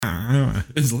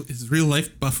Is real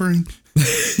life buffering?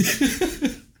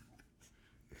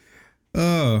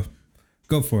 Oh,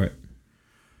 go for it.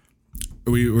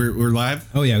 We're live?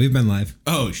 Oh, yeah, we've been live.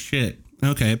 Oh, shit.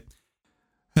 Okay.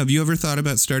 Have you ever thought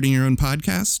about starting your own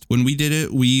podcast? When we did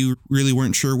it, we really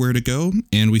weren't sure where to go,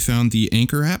 and we found the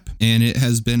Anchor app, and it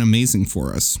has been amazing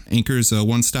for us. Anchor is a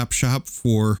one-stop shop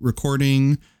for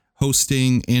recording,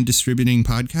 hosting, and distributing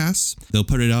podcasts. They'll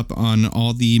put it up on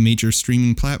all the major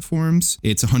streaming platforms.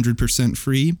 It's 100%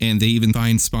 free, and they even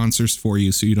find sponsors for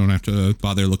you, so you don't have to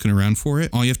bother looking around for it.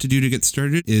 All you have to do to get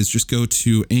started is just go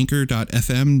to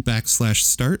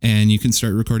anchor.fm/start, and you can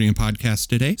start recording a podcast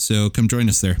today. So come join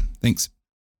us there. Thanks.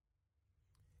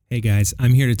 Hey guys,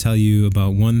 I'm here to tell you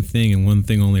about one thing and one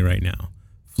thing only right now,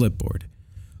 Flipboard.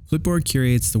 Flipboard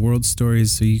curates the world's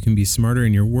stories so you can be smarter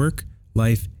in your work,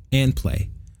 life, and play.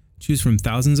 Choose from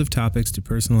thousands of topics to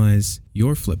personalize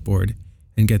your Flipboard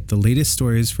and get the latest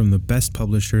stories from the best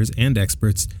publishers and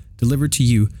experts delivered to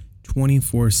you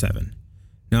 24/7.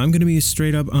 Now, I'm going to be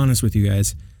straight up honest with you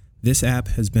guys. This app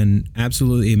has been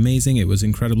absolutely amazing. It was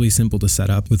incredibly simple to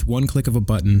set up. With one click of a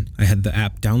button, I had the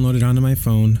app downloaded onto my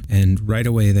phone, and right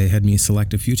away they had me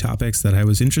select a few topics that I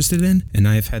was interested in, and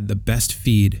I've had the best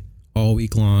feed all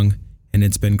week long, and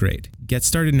it's been great. Get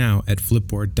started now at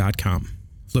flipboard.com.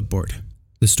 Flipboard,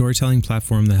 the storytelling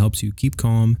platform that helps you keep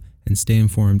calm and stay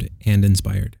informed and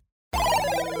inspired.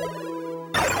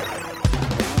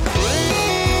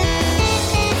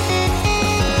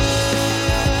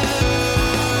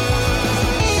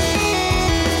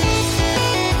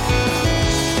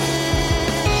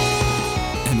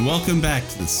 And welcome back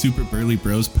to the Super Burly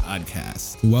Bros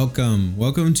podcast. Welcome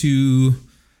to,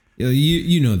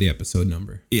 you know the episode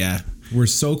number. Yeah. We're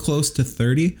so close to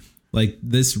 30. Like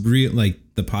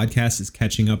the podcast is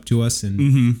catching up to us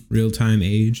in real time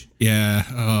age. Yeah.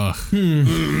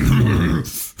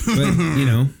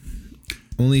 But,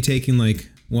 only taking like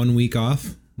 1 week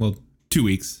off. Well, 2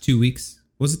 weeks. 2 weeks.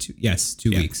 Was it two? Yes,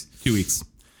 2 weeks. 2 weeks.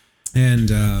 And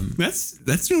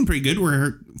that's doing pretty good.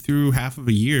 We're through half of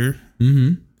a year.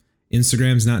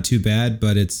 Instagram's not too bad,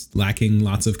 but it's lacking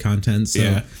lots of content. So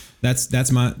Yeah.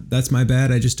 that's my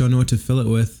bad. I just don't know what to fill it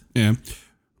with. Yeah.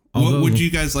 Although, what would you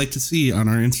guys like to see on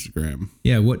our Instagram?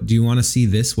 Yeah, what do you want to see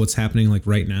what's happening like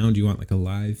right now? Do you want like a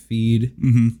live feed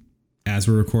as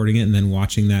we're recording it and then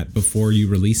watching that before you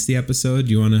release the episode?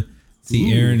 Do you want to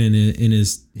see Aaron in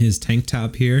his tank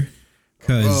top here?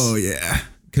 Yeah.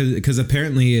 Because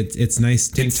apparently it's nice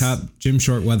tank top, gym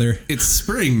short weather. It's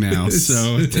spring now,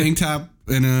 so tank top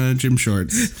and gym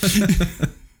shorts.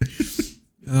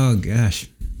 Oh, gosh.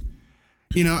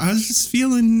 I was just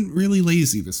feeling really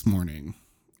lazy this morning.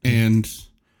 And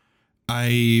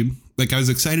I was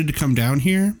excited to come down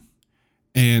here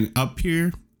and up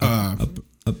here.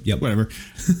 Yep. Whatever.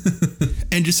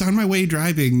 And just on my way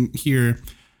driving here,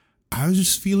 I was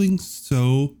just feeling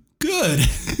so good. I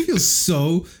feel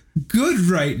so good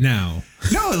right now.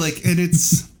 No, I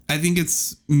think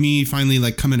it's me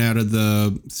finally coming out of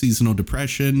the seasonal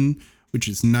depression, which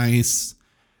is nice.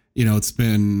 It's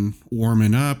been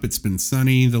warming up. It's been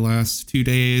sunny the last 2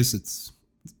 days. It's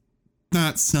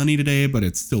not sunny today, but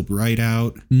it's still bright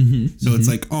out. So it's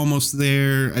almost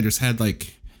there. I just had the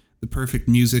perfect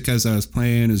music as I was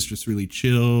playing. Is just really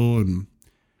chill. And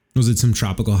was it some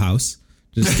tropical house?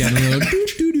 Just getting a little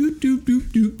doop doop doop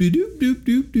doop doop doop doop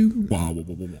doop doop. Wow, wow,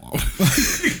 wow, wow.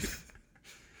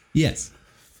 Yes.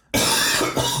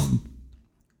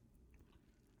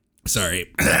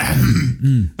 Sorry.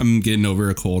 I'm getting over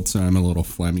a cold, so I'm a little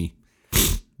phlegmy.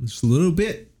 Just a little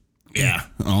bit. Yeah.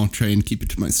 I'll try and keep it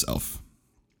to myself.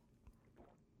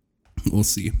 We'll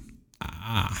see.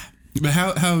 But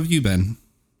how have you been?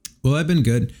 Well, I've been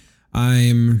good.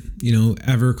 I'm,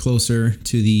 ever closer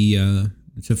to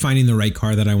to finding the right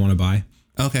car that I want to buy.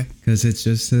 Okay. Because it's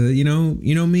just,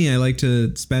 me. I like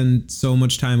to spend so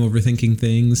much time overthinking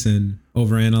things and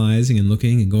overanalyzing and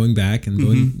looking and going back and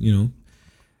going,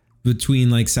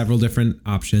 between several different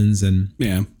options. And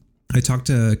yeah, I talked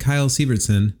to Kyle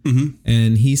Sievertson,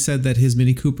 and he said that his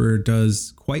Mini Cooper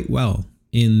does quite well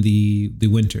in the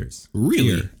winters. Really?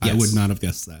 Here. Yes. I would not have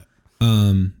guessed that.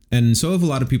 And so have a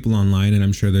lot of people online, and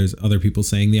I'm sure there's other people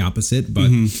saying the opposite.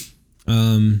 But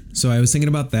so I was thinking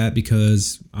about that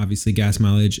because obviously gas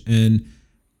mileage, and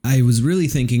I was really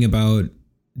thinking about,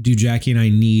 do Jackie and I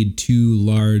need two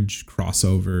large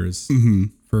crossovers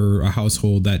for a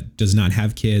household that does not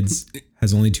have kids,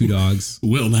 has only two dogs,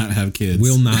 will not have kids,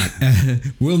 will not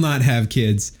have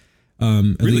kids. At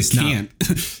really least can't.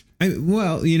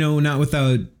 Not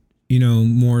without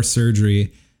more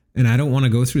surgery. And I don't want to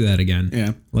go through that again.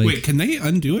 Yeah. Wait, can they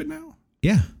undo it now?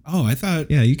 Yeah. Oh, I thought.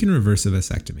 Yeah, you can reverse a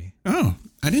vasectomy. Oh,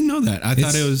 I didn't know that. I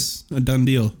thought it was a done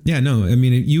deal. Yeah, no. I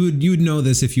mean, you would know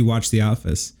this if you watched The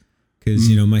Office, because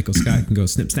Michael Scott can go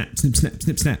snip, snap, snip, snap,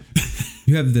 snip, snap.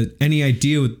 You have any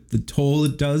idea what the toll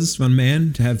it does on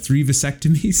man to have 3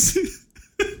 vasectomies?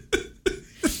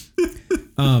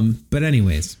 But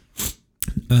anyways,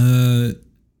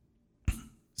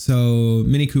 so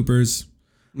Mini Coopers,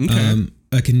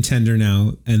 a contender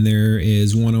now, and there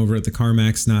is one over at the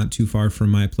CarMax not too far from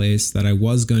my place that I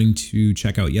was going to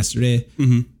check out yesterday,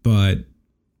 but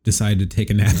decided to take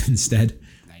a nap instead.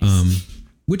 Nice.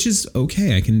 Which is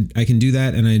okay. I can do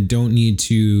that, and I don't need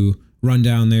to run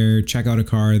down there, check out a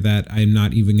car that I'm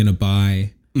not even going to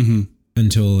buy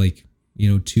until like,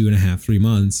 2.5, 3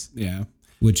 months. Yeah.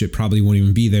 Which it probably won't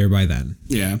even be there by then.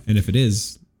 Yeah. And if it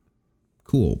is,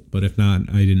 cool. But if not,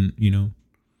 I didn't,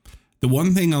 The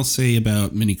one thing I'll say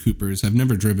about Mini Coopers, I've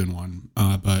never driven one,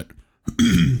 but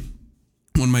one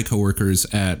of my coworkers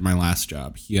at my last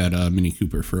job, he had a Mini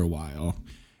Cooper for a while,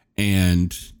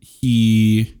 and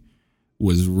he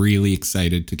was really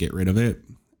excited to get rid of it.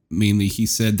 Mainly, he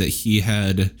said that he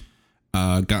had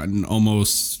gotten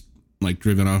almost like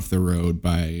driven off the road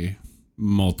by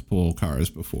multiple cars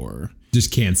before.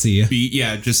 Just can't see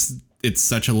you. Just it's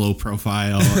such a low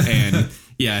profile, and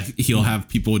he'll have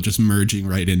people just merging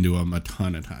right into him a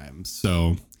ton of times.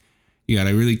 So you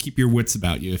gotta really keep your wits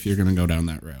about you if you're gonna go down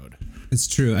that road. It's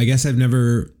true. I guess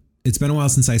it's been a while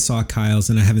since I saw Kyle's,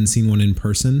 and I haven't seen one in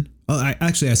person. Oh, I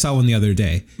saw one the other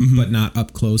day, but not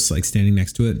up close, like standing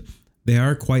next to it. They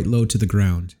are quite low to the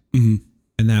ground. And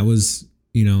that was,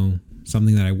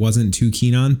 something that I wasn't too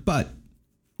keen on, but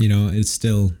it's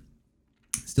still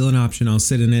an option. I'll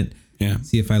sit in it,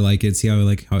 see if I like it, see how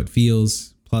how it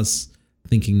feels. Plus,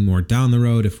 thinking more down the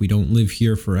road, if we don't live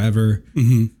here forever,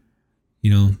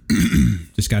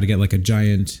 just got to get like a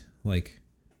giant, like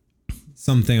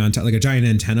something on top, like a giant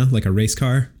antenna, like a race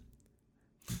car,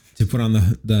 to put on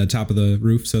the top of the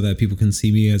roof so that people can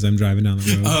see me as I'm driving down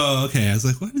the road. Oh, okay. I was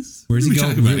like, where's he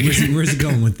going? Where's he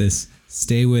going with this?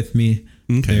 Stay with me.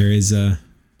 Okay. There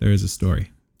is a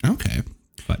story. Okay.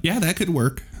 But that could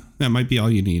work. That might be all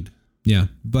you need. Yeah.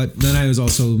 But then I was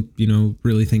also,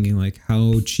 really thinking like,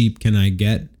 how cheap can I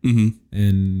get?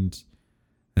 And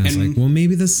I was like, well,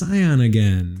 maybe the Scion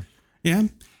again. Yeah.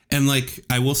 And like,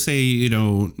 I will say,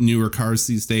 newer cars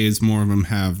these days, more of them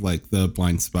have like the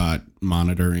blind spot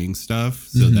monitoring stuff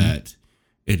so that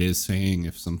it is saying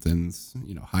if something's,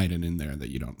 hiding in there that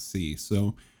you don't see.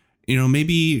 So,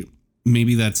 maybe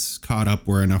that's caught up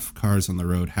where enough cars on the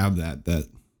road have that,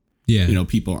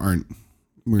 people aren't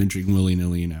merging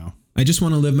willy-nilly now. I just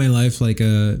want to live my life like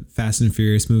a Fast and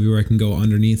Furious movie where I can go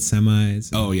underneath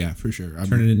semis. Oh, yeah, for sure.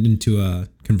 Turn it into a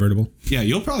convertible. Yeah,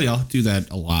 you'll probably do that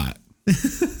a lot.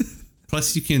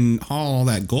 Plus, you can haul all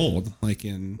that gold, like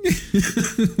in...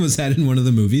 Was that in one of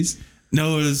the movies?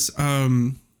 No, it was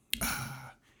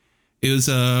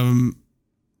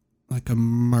like a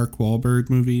Mark Wahlberg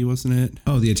movie, wasn't it?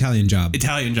 Oh, The Italian Job.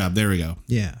 Italian Job, there we go.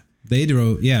 Yeah. They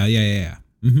drove... Yeah. Yeah.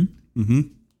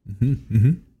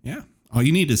 All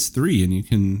you need is 3 and you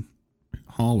can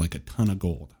haul like a ton of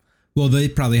gold. Well, they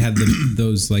probably had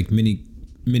those like Mini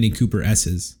Cooper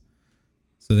S's.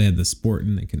 So they had the Sport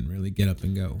and they can really get up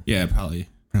and go. Yeah, probably.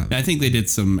 I think they did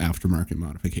some aftermarket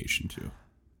modification too.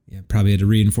 Yeah, probably had to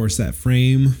reinforce that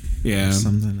frame. Yeah. Or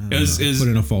something. It was put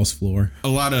in a false floor.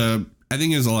 I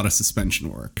think it was a lot of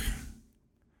suspension work.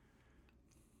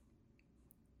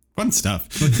 Fun stuff.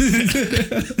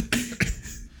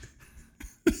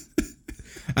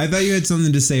 I thought you had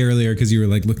something to say earlier because you were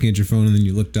like looking at your phone and then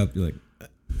you looked up. You're like,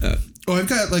 I've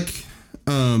got like,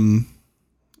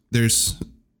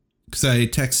 because I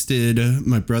texted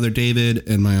my brother David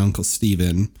and my uncle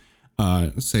Steven,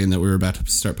 saying that we were about to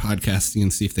start podcasting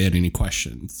and see if they had any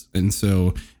questions. And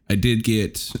so I did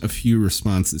get a few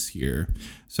responses here.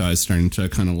 So I was starting to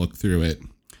kind of look through it.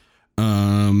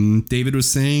 David was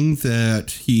saying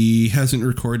that he hasn't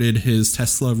recorded his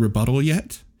Tesla rebuttal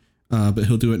yet, but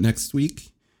he'll do it next week.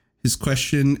 His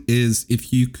question is,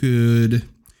 if you could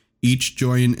each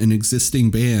join an existing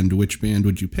band, which band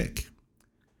would you pick?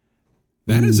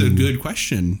 That is a good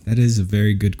question. That is a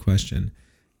very good question.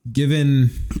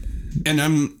 Given...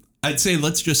 And I'd say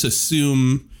let's just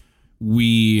assume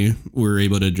we were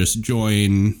able to just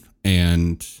join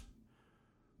and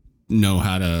know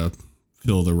how to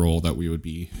fill the role that we would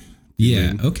be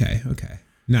doing. Yeah, okay.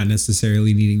 Not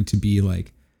necessarily needing to be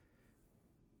like,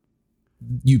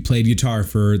 you played guitar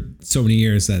for so many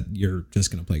years that you're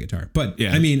just going to play guitar. But,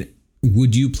 yeah. I mean,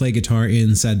 would you play guitar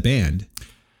in said band?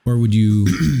 Or would you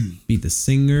be the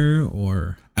singer?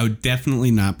 Or I would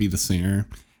definitely not be the singer.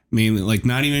 Mainly, like,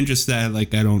 not even just that,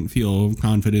 like, I don't feel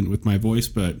confident with my voice,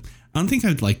 but I don't think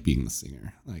I'd like being the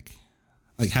singer. Like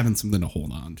having something to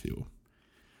hold on to. You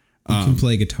can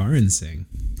play guitar and sing.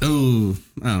 Oh,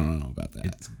 I don't know about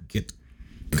that.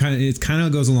 It kind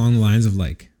of goes along the lines of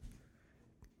like,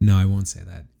 no, I won't say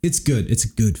that. It's good. It's a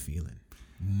good feeling.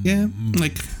 Yeah,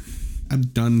 like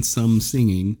I've done some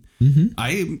singing.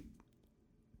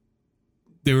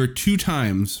 There were 2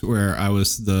 times where I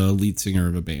was the lead singer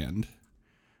of a band.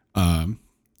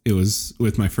 It was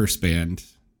with my first band.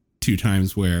 2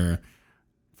 times where,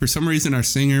 for some reason, our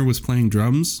singer was playing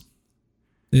drums.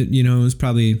 It was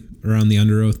probably around the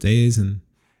Under Oath days and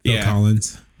Phil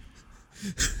Collins.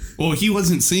 Well, he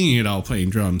wasn't singing at all, playing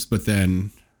drums, but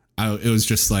then it was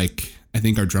just like, I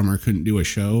think our drummer couldn't do a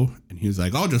show, and he was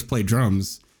like, I'll just play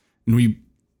drums. And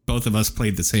both of us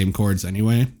played the same chords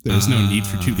anyway. There was no need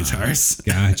for 2 guitars.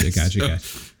 Gotcha.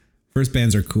 First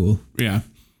bands are cool. Yeah.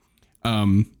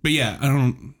 But yeah, I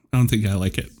don't think I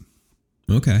like it.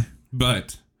 Okay.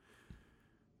 But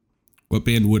what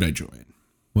band would I join?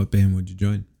 What band would you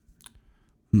join?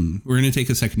 We're going to take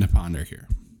a second to ponder here.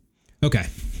 Okay.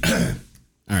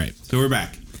 All right. So we're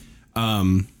back.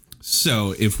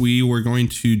 So if we were going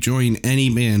to join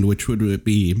any band, which would it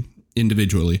be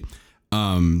individually?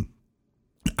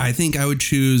 I think I would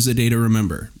choose A Day to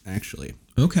Remember, actually.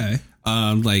 Okay.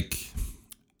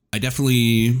 I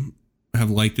definitely have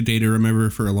liked A Day to Remember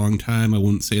for a long time. I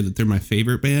wouldn't say that they're my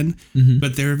favorite band,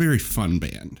 but they're a very fun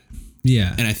band.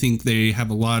 Yeah. And I think they have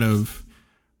a lot of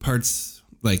parts,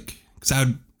 because I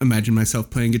would imagine myself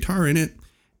playing guitar in it.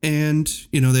 And,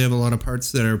 they have a lot of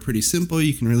parts that are pretty simple.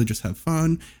 You can really just have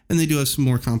fun. And they do have some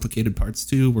more complicated parts,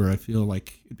 too, where I feel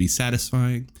like it'd be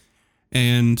satisfying.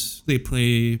 And they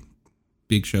play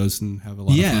big shows and have a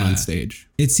lot of fun on stage.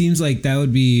 It seems like that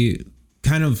would be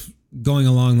kind of going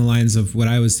along the lines of what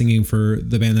I was thinking for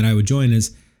the band that I would join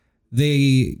is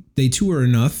they tour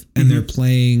enough and they're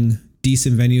playing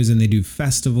decent venues and they do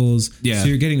festivals. Yeah. So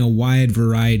you're getting a wide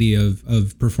variety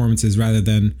of performances rather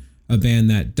than a band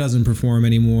that doesn't perform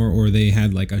anymore or they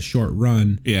had like a short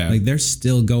run. Yeah. Like they're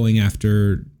still going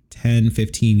after 10,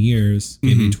 15 years,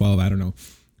 maybe 12, I don't know.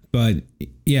 But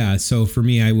yeah, so for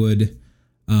me, I would,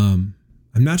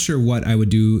 I'm not sure what I would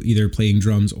do, either playing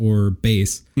drums or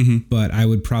bass, but I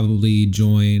would probably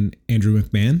join Andrew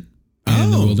McMahon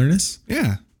and The Wilderness.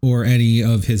 Yeah. Or any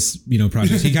of his,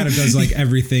 projects. He kind of does like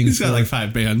everything. He's got like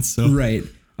 5 bands. So. Right.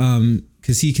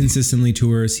 Because he consistently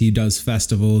tours. He does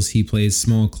festivals. He plays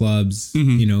small clubs,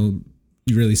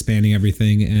 really spanning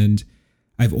everything. And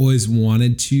I've always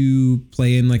wanted to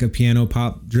play in like a piano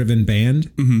pop driven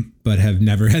band, but have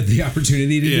never had the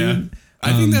opportunity to do it.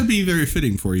 I think that'd be very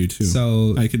fitting for you too.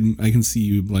 So I can see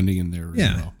you blending in there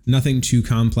really well. Nothing too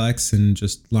complex and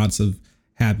just lots of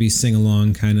happy sing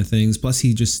along kind of things. Plus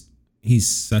he's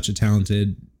such a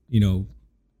talented,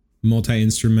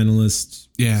 multi-instrumentalist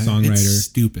songwriter. It's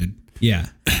stupid. Yeah.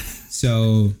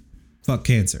 So fuck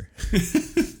cancer.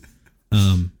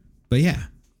 But yeah.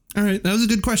 All right. That was a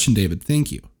good question, David.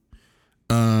 Thank you.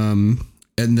 And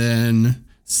then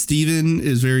Steven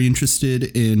is very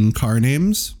interested in car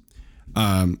names.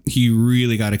 He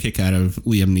really got a kick out of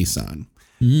Liam Neeson.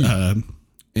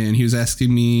 And he was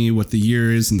asking me what the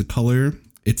year is and the color.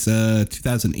 It's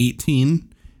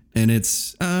 2018. And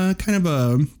it's kind of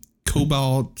a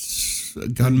cobalt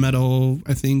gunmetal,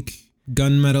 I think.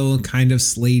 Gunmetal, kind of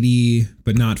slatey,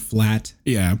 but not flat.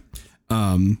 Yeah.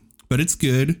 But it's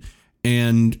good.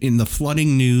 And in the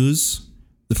flooding news,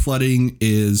 the flooding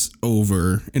is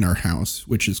over in our house,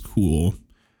 which is cool.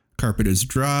 Carpet is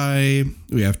dry.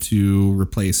 We have to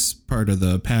replace part of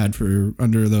the pad for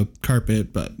under the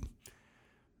carpet, but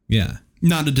yeah,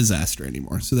 not a disaster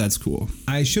anymore. So that's cool.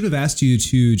 I should have asked you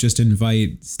to just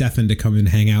invite Stefan to come and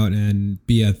hang out and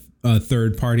be a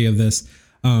third party of this.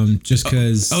 Just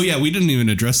because. Oh yeah, we didn't even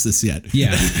address this yet.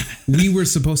 Yeah, we were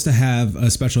supposed to have a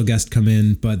special guest come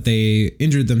in, but they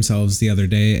injured themselves the other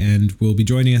day and will be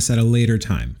joining us at a later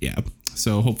time. Yeah,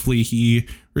 so hopefully he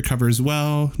recovers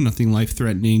well. Nothing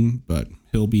life-threatening, but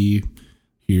he'll be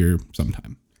here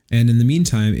sometime. And in the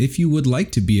meantime, if you would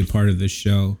like to be a part of this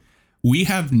show, we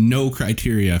have no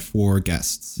criteria for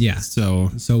guests. Yeah. So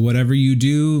whatever you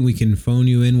do, we can phone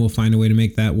you in. We'll find a way to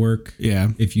make that work.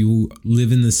 Yeah. If you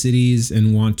live in the cities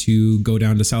and want to go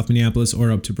down to South Minneapolis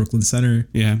or up to Brooklyn Center.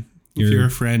 Yeah. If you're a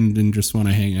friend and just want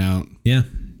to hang out. Yeah.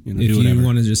 If you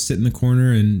want to just sit in the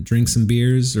corner and drink some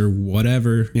beers or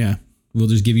whatever. Yeah. We'll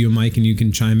just give you a mic and you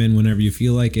can chime in whenever you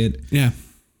feel like it. Yeah.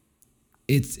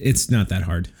 It's not that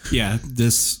hard. Yeah.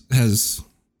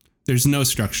 There's no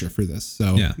structure for this.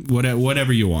 So yeah.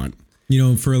 Whatever you want.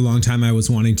 For a long time, I was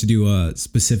wanting to do a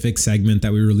specific segment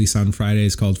that we release on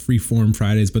Fridays called Freeform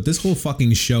Fridays, but this whole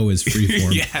fucking show is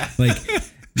freeform. Yeah. Like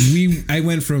I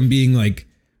went from being like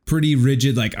pretty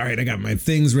rigid, like, all right, I got my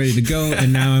things ready to go.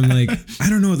 And now I'm like, I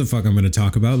don't know what the fuck I'm going to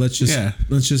talk about. Let's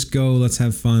just go. Let's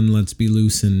have fun. Let's be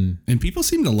loose. And people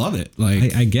seem to love it.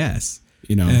 Like, I guess,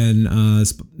 you know, and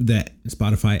that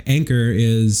Spotify Anchor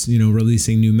is,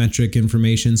 releasing new metric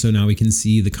information. So now we can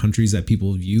see the countries that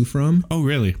people view from. Oh,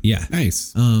 really? Yeah.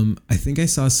 Nice. I think I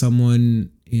saw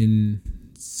someone in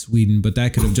Sweden, but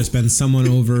that could have just been someone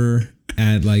over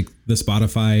at like the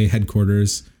Spotify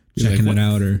headquarters checking it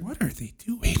out. Or what are they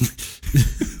doing?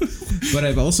 But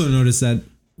I've also noticed that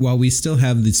while we still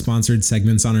have the sponsored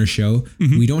segments on our show,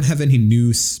 we don't have any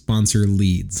new sponsor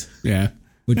leads. Yeah.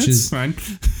 Which is fine.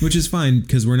 Which is fine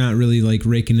because we're not really like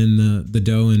raking in the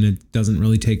dough, and it doesn't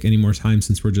really take any more time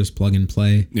since we're just plug and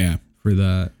play. Yeah. For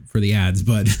the ads.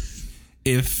 But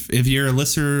if you're a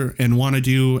listener and want to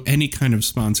do any kind of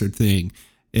sponsored thing,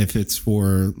 if it's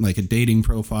for like a dating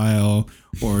profile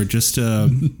or just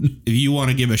if you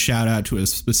want to give a shout out to a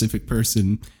specific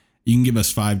person, you can give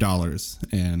us $5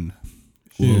 and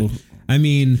we'll. I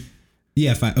mean,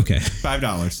 yeah, okay.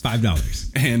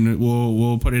 $5. And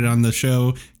we'll put it on the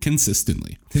show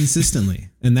consistently.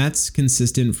 And that's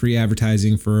consistent free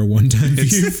advertising for a one-time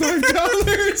view.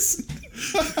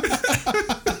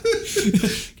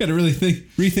 $5. Got to really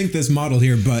rethink this model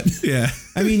here, but yeah.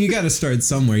 I mean, you got to start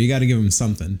somewhere. You got to give them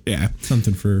something. Yeah.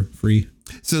 Something for free.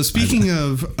 So speaking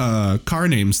of car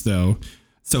names, though,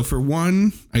 so for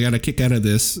one, I got a kick out of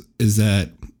this is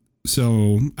that,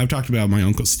 so I've talked about my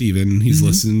Uncle Steven. He's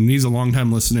listened. He's a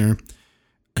longtime listener.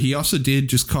 He also did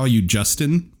just call you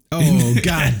Justin. Oh,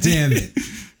 God damn it.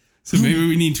 So maybe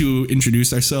we need to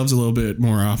introduce ourselves a little bit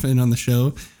more often on the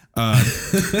show.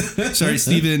 Sorry,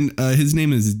 Steven. His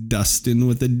name is Dustin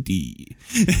with a D.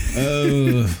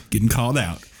 Oh. Getting called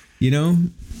out. You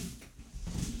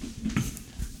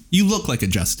look like a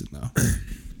Justin, though.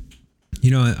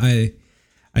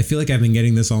 I feel like I've been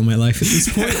getting this all my life at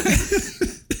this point.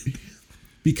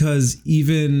 Because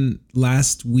even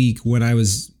last week when I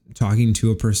was talking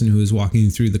to a person who was walking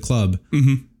through the club,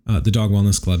 the Dog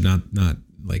Wellness Club, not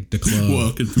like the club.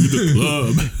 Walking through the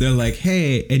club. They're like,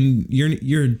 hey, and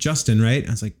you're Justin, right?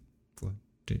 I was like,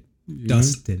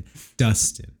 Dustin.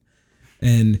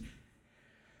 And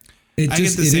I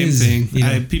get the same thing.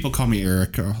 People call me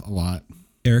Eric a lot.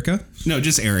 Erica? No,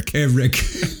 just Eric. Eric.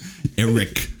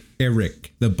 Eric.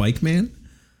 The bike man?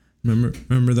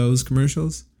 Remember those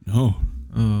commercials? No.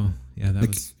 Oh, yeah, that like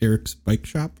was Eric's Bike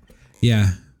Shop.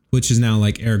 Yeah, which is now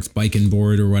like Eric's Bike and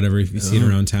Board or whatever if you see it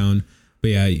around town.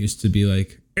 But yeah, it used to be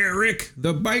like Eric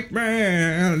the Bike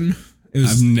Man.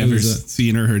 I've never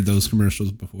seen or heard those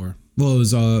commercials before. Well, it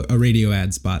was a radio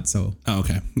ad spot, so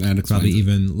okay, that probably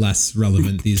even less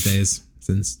relevant these days.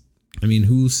 Since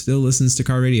who still listens to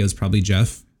car radio is probably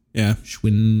Jeff. Yeah,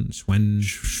 Schwami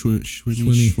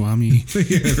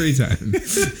every time.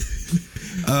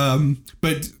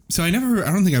 But so I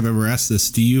don't think I've ever asked this.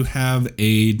 Do you have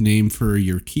a name for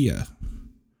your Kia?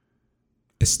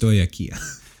 Estoy a Kia.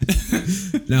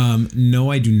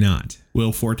 No, I do not.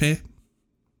 Will Forte?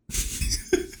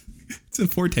 It's a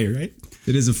Forte, right?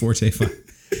 It is a Forte 5.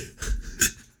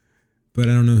 But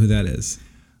I don't know who that is.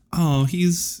 Oh,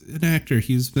 he's an actor.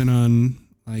 He's been on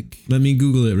like. Let me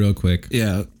Google it real quick.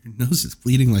 Yeah, your nose is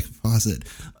bleeding like a faucet.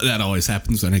 That always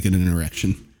happens when I get an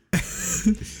erection.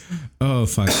 Oh,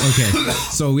 fuck. Okay.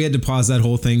 So we had to pause that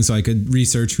whole thing so I could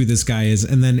research who this guy is.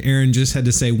 And then Aaron just had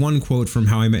to say one quote from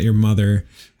How I Met Your Mother.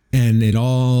 And it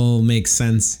all makes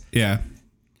sense. Yeah.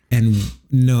 And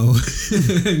no,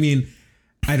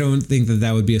 I don't think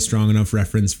that would be a strong enough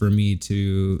reference for me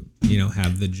to,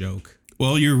 have the joke.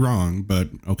 Well, you're wrong, but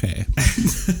okay.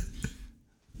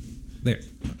 There.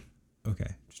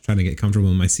 Okay. Just trying to get comfortable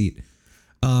in my seat.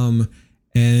 And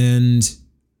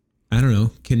I don't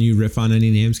know. Can you riff on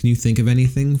any names? Can you think of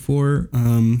anything for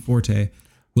Forte?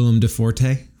 Willem Dafoe?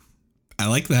 I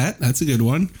like that. That's a good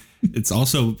one. It's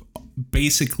also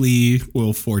basically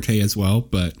Will Forte as well,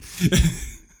 but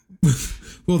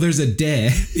well, there's a day.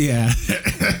 Yeah.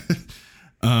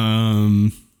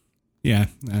 Yeah.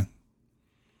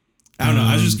 I don't know.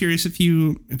 I was just curious if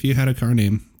you had a car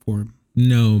name for him.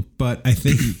 No, but I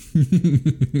think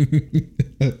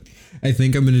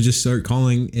I'm gonna just start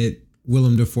calling it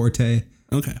Willem Dafoe.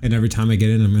 Okay. And every time I get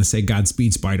in, I'm gonna say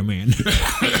Godspeed, Spider-Man. Because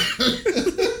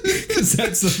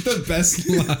that's the best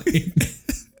line.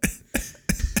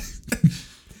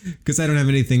 Because I don't have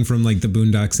anything from like the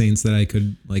Boondock Saints that I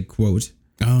could like quote.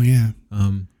 Oh yeah.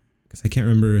 Because I can't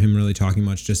remember him really talking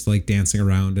much, just like dancing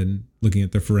around and looking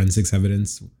at the forensics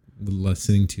evidence,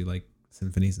 listening to like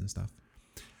symphonies and stuff.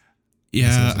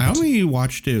 Yeah, I only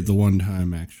watched it the one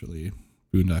time actually.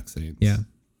 Boondock Saints. Yeah.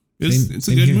 It's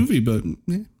a good movie, but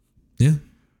yeah.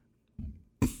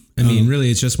 I mean,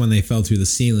 really, it's just when they fell through the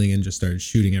ceiling and just started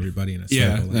shooting everybody in a circle.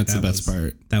 Yeah, Like, that's the best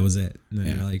part. That was it. And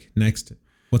then you're like, next,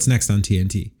 what's next on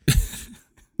TNT?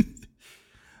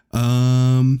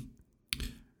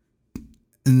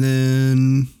 And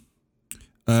then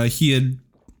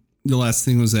the last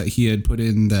thing was that he had put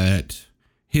in that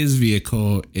his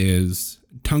vehicle is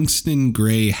Tungsten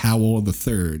Gray Howell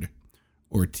III,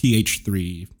 or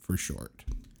TH3 for short.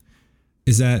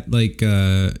 Is that like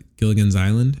Gilligan's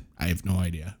Island? I have no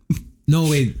idea. No,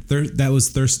 wait, that was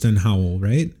Thurston Howell,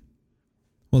 right?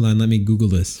 Hold on, let me Google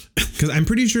this. Because I'm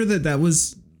pretty sure that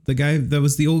was the guy, that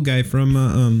was the old guy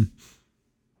from,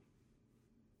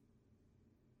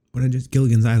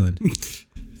 Gilligan's Island.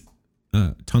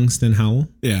 Tungsten Howell?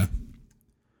 Yeah.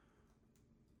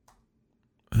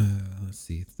 Let's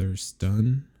see,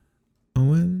 Thurston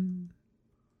Owen?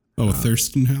 Oh,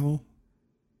 Thurston Howell?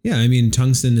 Yeah, I mean,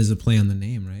 tungsten is a play on the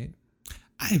name, right?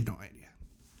 I have no idea.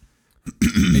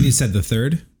 And you said the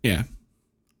third? Yeah.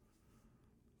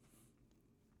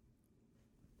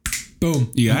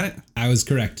 Boom. You got it? I was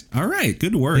correct. All right.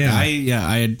 Good work.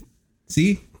 Yeah.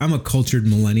 See, I'm a cultured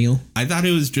millennial. I thought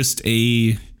it was just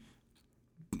a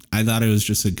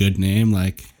good name.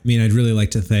 Like, I mean, I'd really like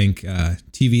to thank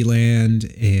TV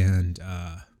Land and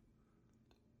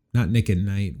not Nick at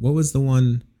Night. What was the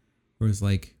one where it was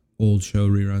like old show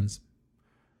reruns?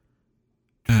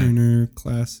 Turner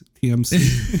Classic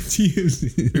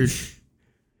TMC. Or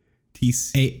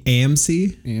TC.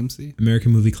 AMC?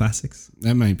 American Movie Classics.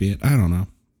 That might be it. I don't know.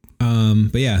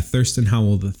 But yeah, Thurston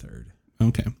Howell III.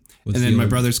 Okay. And then my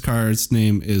brother's car's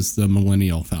name is the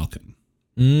Millennial Falcon.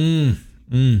 I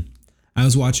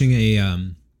was watching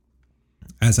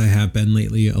as I have been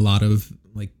lately, a lot of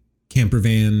like camper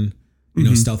van,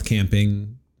 stealth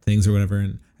camping things or whatever.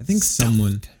 And I think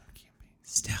someone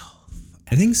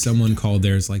called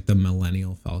theirs like the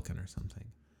Millennial Falcon or something,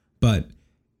 but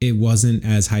it wasn't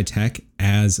as high tech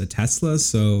as a Tesla.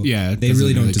 So yeah, they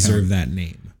really don't deserve that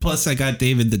name. Plus I got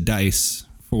David the dice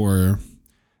for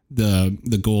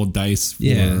the gold dice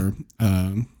for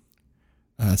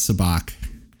Sabak.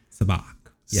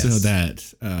 Yes. So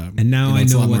that and now I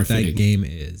know what that game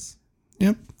is.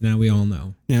 Yep. Now we all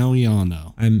know. We don't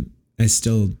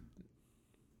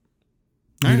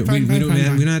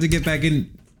have to get back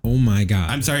in. Oh my God.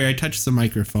 I'm sorry, I touched the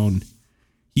microphone.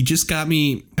 He just got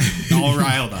me all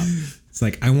riled up. It's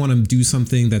like, I want to do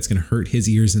something that's going to hurt his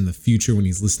ears in the future when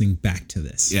he's listening back to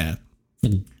this. Yeah.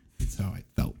 That's how I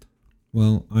felt.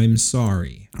 Well, I'm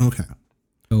sorry. Okay.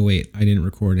 Oh, wait. I didn't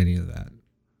record any of that.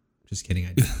 Just kidding.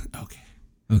 I did.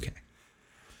 Okay.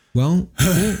 Well,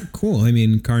 cool. I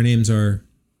mean, car names are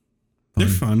fun. They're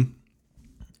fun.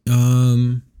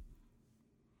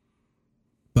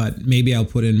 But maybe I'll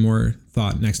put in more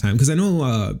thought next time. Because I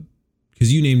know,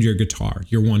 because you named your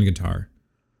one guitar,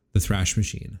 the Thrash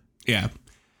Machine. Yeah.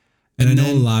 And I know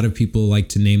a lot of people like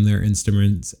to name their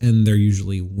instruments, and they're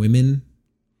usually women.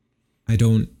 I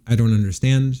don't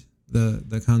understand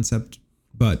the concept,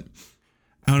 but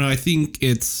I don't know. I think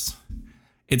it's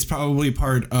probably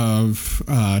part of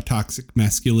toxic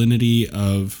masculinity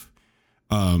of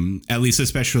at least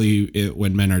especially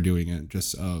when men are doing it,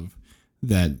 just of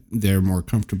that they're more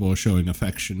comfortable showing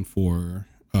affection for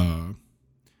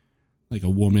like a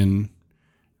woman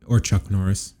or Chuck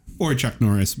Norris,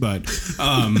 but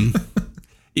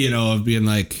of being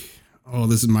like, oh,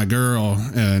 this is my girl,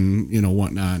 and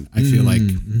whatnot. I feel like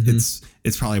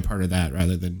it's probably a part of that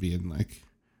rather than being like,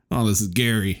 oh, this is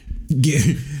Gary.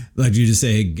 Like you just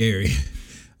say Gary,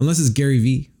 unless it's Gary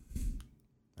V.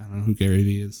 I don't know who Gary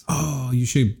V is. Oh, you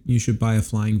should buy a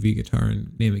flying V guitar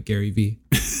and name it Gary V.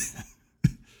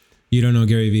 You don't know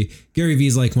Gary V. Gary V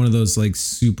is like one of those like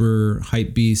super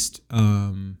hype beast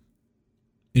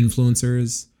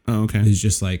influencers. Oh, okay. He's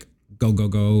just like go.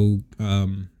 I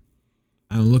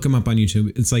don't look him up on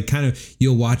YouTube. It's like kind of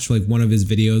you'll watch like one of his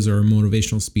videos or a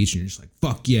motivational speech, and you're just like,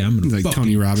 "Fuck yeah, I'm gonna." Like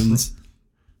Tony Robbins.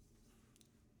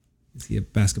 Is he a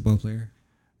basketball player?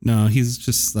 No, he's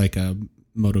just like a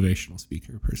motivational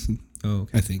speaker person. Oh,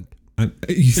 okay. I think.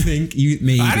 You think you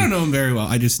maybe? I don't know him very well.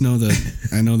 I just know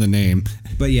I know the name.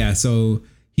 But yeah, so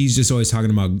he's just always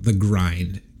talking about the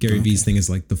grind. Gary V's thing is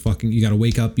like the fucking. You got to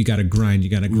wake up. You got to grind.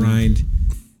 You got to grind.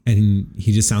 And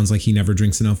he just sounds like he never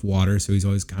drinks enough water, so he's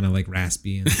always kind of like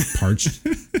raspy and parched.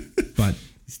 But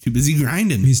he's too busy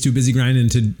grinding. To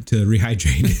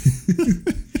rehydrate.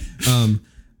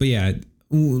 But yeah,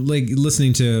 like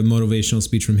listening to a motivational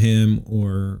speech from him,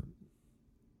 or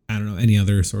I don't know, any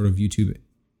other sort of YouTube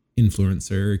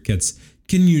influencer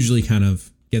can usually kind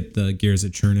of get the gears a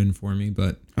churning for me.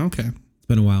 But okay, it's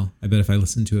been a while. I bet if I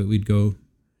listened to it, we'd go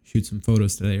shoot some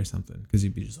photos today or something, because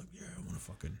you'd be just like, yeah, I want to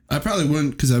fucking walking. I probably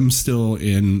wouldn't because I'm still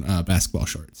in basketball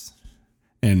shorts.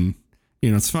 And,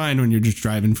 it's fine when you're just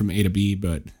driving from A to B,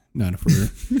 but not if we're,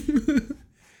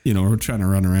 we're trying to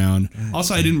run around.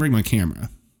 Also, I didn't bring my camera.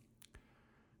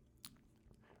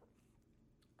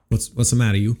 What's the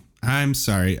matter, you? I'm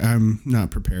sorry. I'm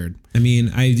not prepared. I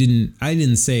mean, I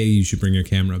didn't say you should bring your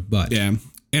camera, but Yeah.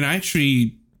 And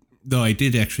actually, though, I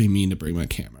did actually mean to bring my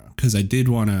camera because I did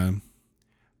want to,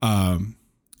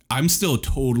 I'm still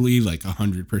totally like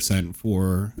 100%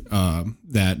 for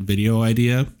that video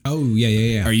idea. Oh,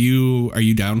 yeah. Are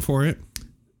you down for it?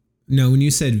 No, when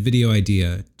you said video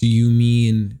idea, do you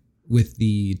mean with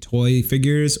the toy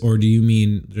figures or do you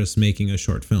mean just making a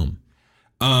short film?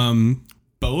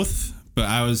 Both, but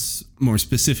I was more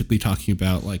specifically talking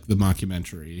about like the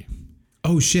mockumentary.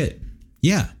 Oh shit.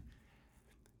 Yeah.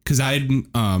 Cause I'm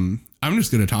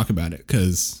just going to talk about it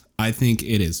cause I think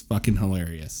it is fucking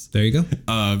hilarious. There you go.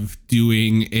 Of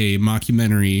doing a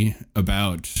mockumentary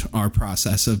about our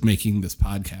process of making this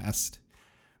podcast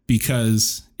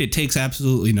because it takes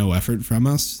absolutely no effort from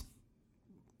us.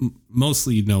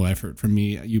 Mostly no effort from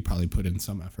me. You probably put in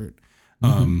some effort.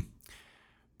 Mm-hmm.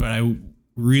 But I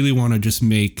really want to just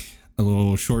make a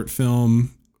little short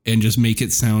film and just make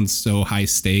it sound so high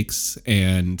stakes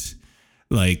and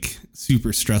like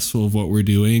super stressful of what we're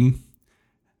doing.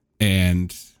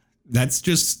 And that's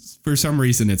just, for some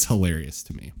reason, it's hilarious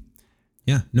to me.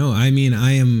 Yeah, no, I mean,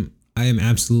 I am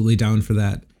absolutely down for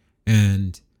that.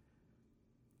 And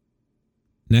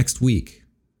next week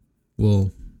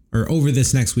over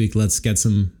this next week, let's get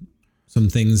some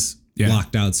things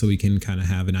blocked out so we can kind of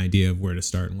have an idea of where to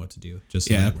start and what to do. Just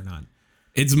so that we're not.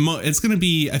 It's going to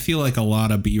be, I feel like, a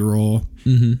lot of B-roll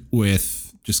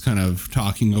with just kind of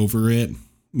talking over it,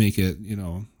 make it,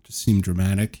 just seem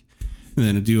dramatic. And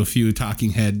then do a few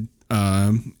talking head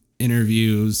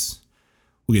interviews.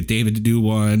 We'll get David to do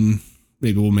one.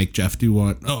 Maybe we'll make Jeff do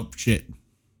one. Oh, shit.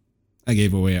 I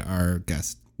gave away our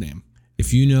guest name.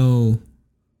 If you know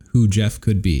who Jeff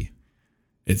could be.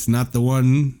 It's not the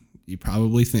one you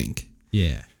probably think.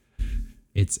 Yeah.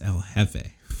 It's El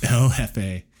Jefe. El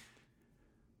Jefe.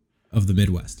 Of the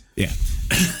Midwest. Yeah.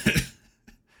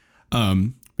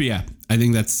 But yeah, I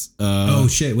think that's... oh,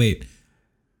 shit, wait.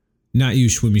 Not you,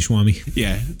 Schwimmy Schwammy.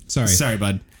 Yeah. Sorry,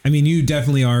 bud. I mean, you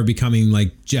definitely are becoming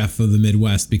like Jeff of the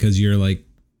Midwest because you're like...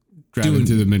 Driving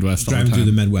through the Midwest all the time. Driving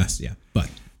through the Midwest, yeah. But...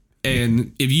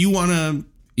 And if you want to...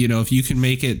 if you can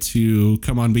make it to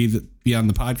come on be on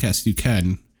the podcast, you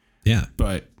can. Yeah.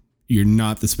 But you're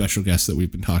not the special guest that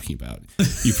we've been talking about.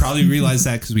 You probably realize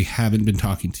that because we haven't been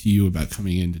talking to you about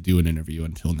coming in to do an interview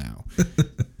until now.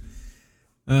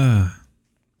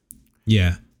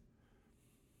 Yeah.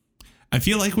 I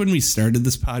feel like when we started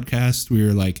this podcast, we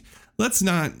were like, let's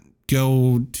not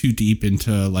go too deep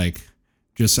into like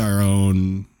just our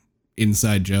own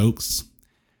inside jokes.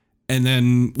 And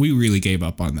then we really gave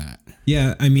up on that.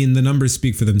 Yeah, I mean, the numbers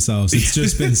speak for themselves. It's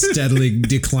just been steadily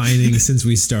declining since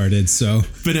we started, so...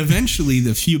 But eventually,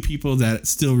 the few people that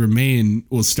still remain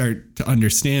will start to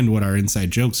understand what our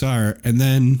inside jokes are, and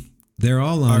then... They're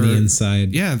all on the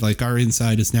inside. Yeah, like our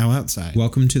inside is now outside.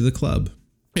 Welcome to the club.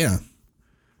 Yeah.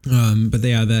 But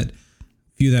yeah, that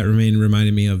few that remain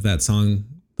reminded me of that song,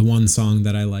 the one song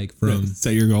that I like from...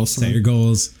 Set Your Goals. Set Your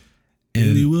Goals.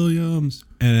 Andy Williams.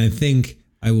 And I think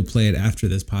I will play it after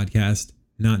this podcast.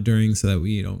 Not during, so that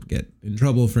we don't get in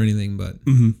trouble for anything, but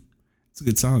it's a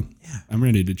good song. Yeah. I'm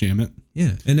ready to jam it.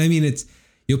 Yeah. And I mean,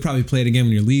 you'll probably play it again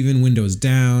when you're leaving, windows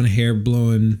down, hair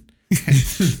blowing,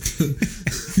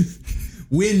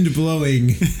 wind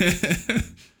blowing.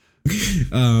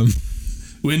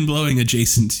 Wind blowing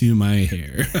adjacent to my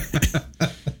hair.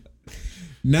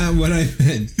 Not what I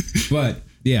meant, but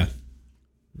yeah.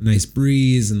 Nice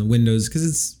breeze in the windows because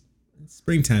it's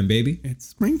springtime, baby. It's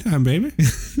springtime, baby.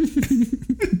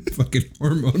 Fucking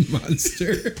hormone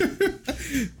monster.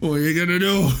 What are you gonna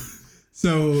do?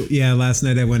 So yeah, last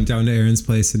night I went down to Aaron's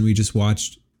place and we just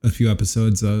watched a few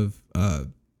episodes of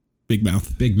Big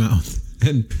Mouth.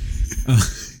 And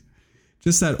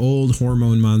just that old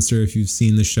hormone monster, if you've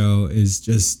seen the show, it's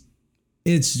just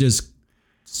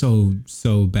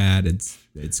so bad.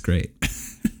 It's great.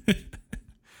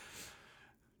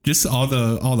 Just all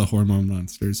the hormone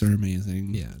monsters are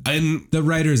amazing. Yeah. And the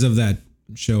writers of that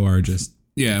show are just,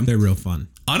 they're real fun.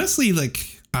 Honestly,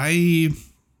 like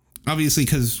obviously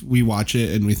because we watch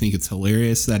it and we think it's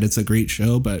hilarious that it's a great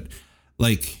show, but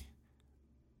like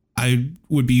I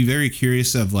would be very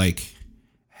curious of like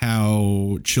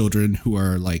how children who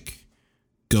are like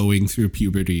going through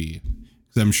puberty,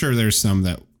 because I'm sure there's some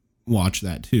that watch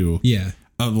that too. Yeah.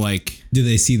 Of like, do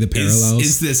they see the parallels?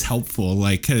 Is this helpful?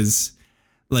 Like, because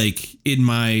like in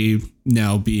my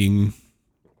now being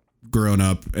grown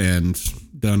up and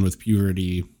done with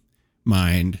puberty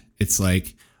mind, it's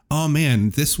like, oh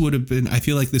man, I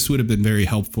feel like this would have been very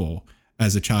helpful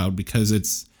as a child, because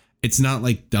it's not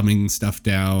like dumbing stuff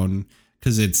down,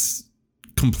 because it's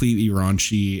completely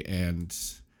raunchy and,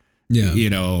 you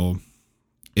know,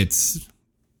 it's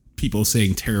people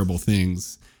saying terrible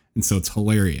things. And so it's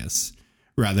hilarious,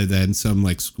 rather than some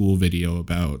like school video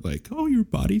about like, oh, your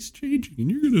body's changing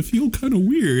and you're going to feel kind of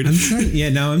weird.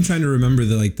 Now I'm trying to remember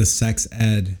the sex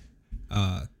ed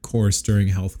course during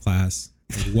health class,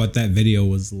 like what that video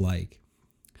was like.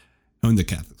 In the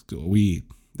Catholic school,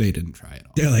 they didn't try it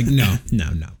all. They're like, no.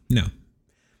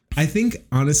 I think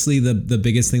honestly, the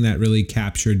biggest thing that really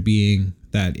captured being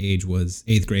that age was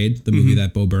 8th Grade, the movie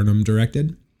that Bo Burnham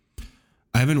directed.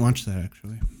 I haven't watched that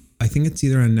actually. I think it's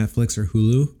either on Netflix or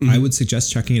Hulu. I would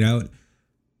suggest checking it out.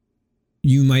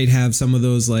 You might have some of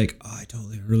those like, oh, I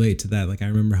totally relate to that. Like, I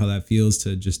remember how that feels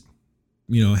to just,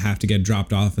 have to get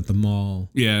dropped off at the mall.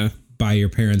 Yeah. By your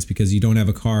parents because you don't have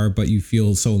a car, but you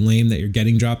feel so lame that you're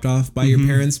getting dropped off by your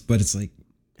parents. But it's like,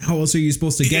 how else are you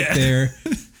supposed to get there?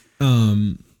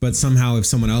 But somehow if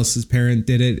someone else's parent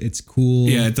did it, it's cool.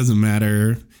 Yeah, it doesn't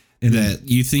matter that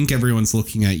you think everyone's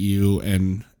looking at you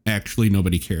and actually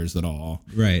nobody cares at all.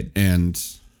 Right. And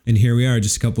here we are,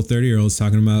 just a couple 30-year-olds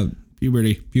talking about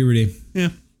puberty. Yeah.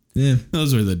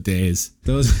 Those were the days.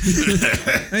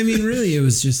 I mean, really, it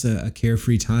was just a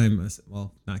carefree time.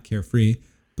 Well, not carefree,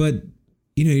 but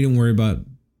you didn't worry about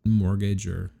mortgage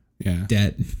or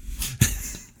debt.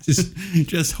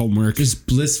 just homework. Just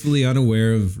blissfully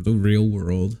unaware of the real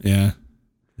world. Yeah.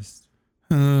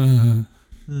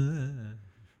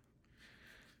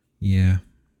 Yeah.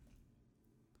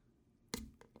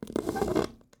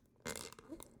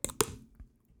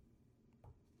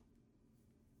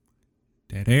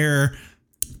 Dead air.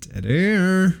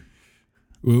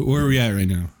 Where are we at right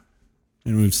now?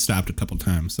 And we've stopped a couple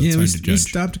times, so it's hard to judge. We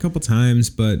stopped a couple times,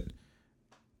 but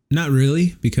not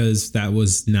really, because that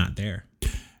was not there.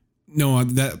 No,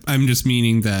 I'm just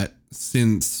meaning that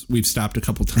since we've stopped a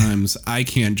couple times, I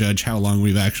can't judge how long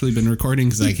we've actually been recording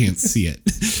because I can't see it.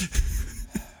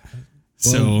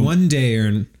 So one day,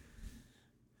 Aaron.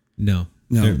 No,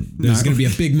 there's going to be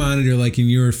a big monitor like in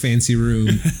your fancy room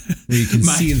where you can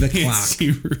see the clock.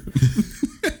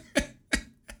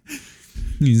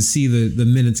 You can see the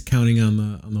minutes counting on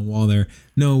the wall there.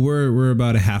 No, we're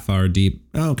about a half hour deep.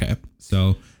 Oh, okay.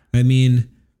 So, I mean,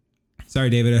 sorry,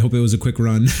 David. I hope it was a quick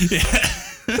run.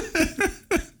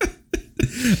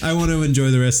 I want to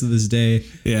enjoy the rest of this day.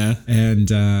 Yeah. And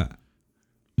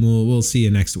we'll see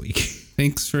you next week.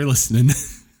 Thanks for listening.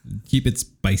 Keep it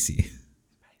spicy.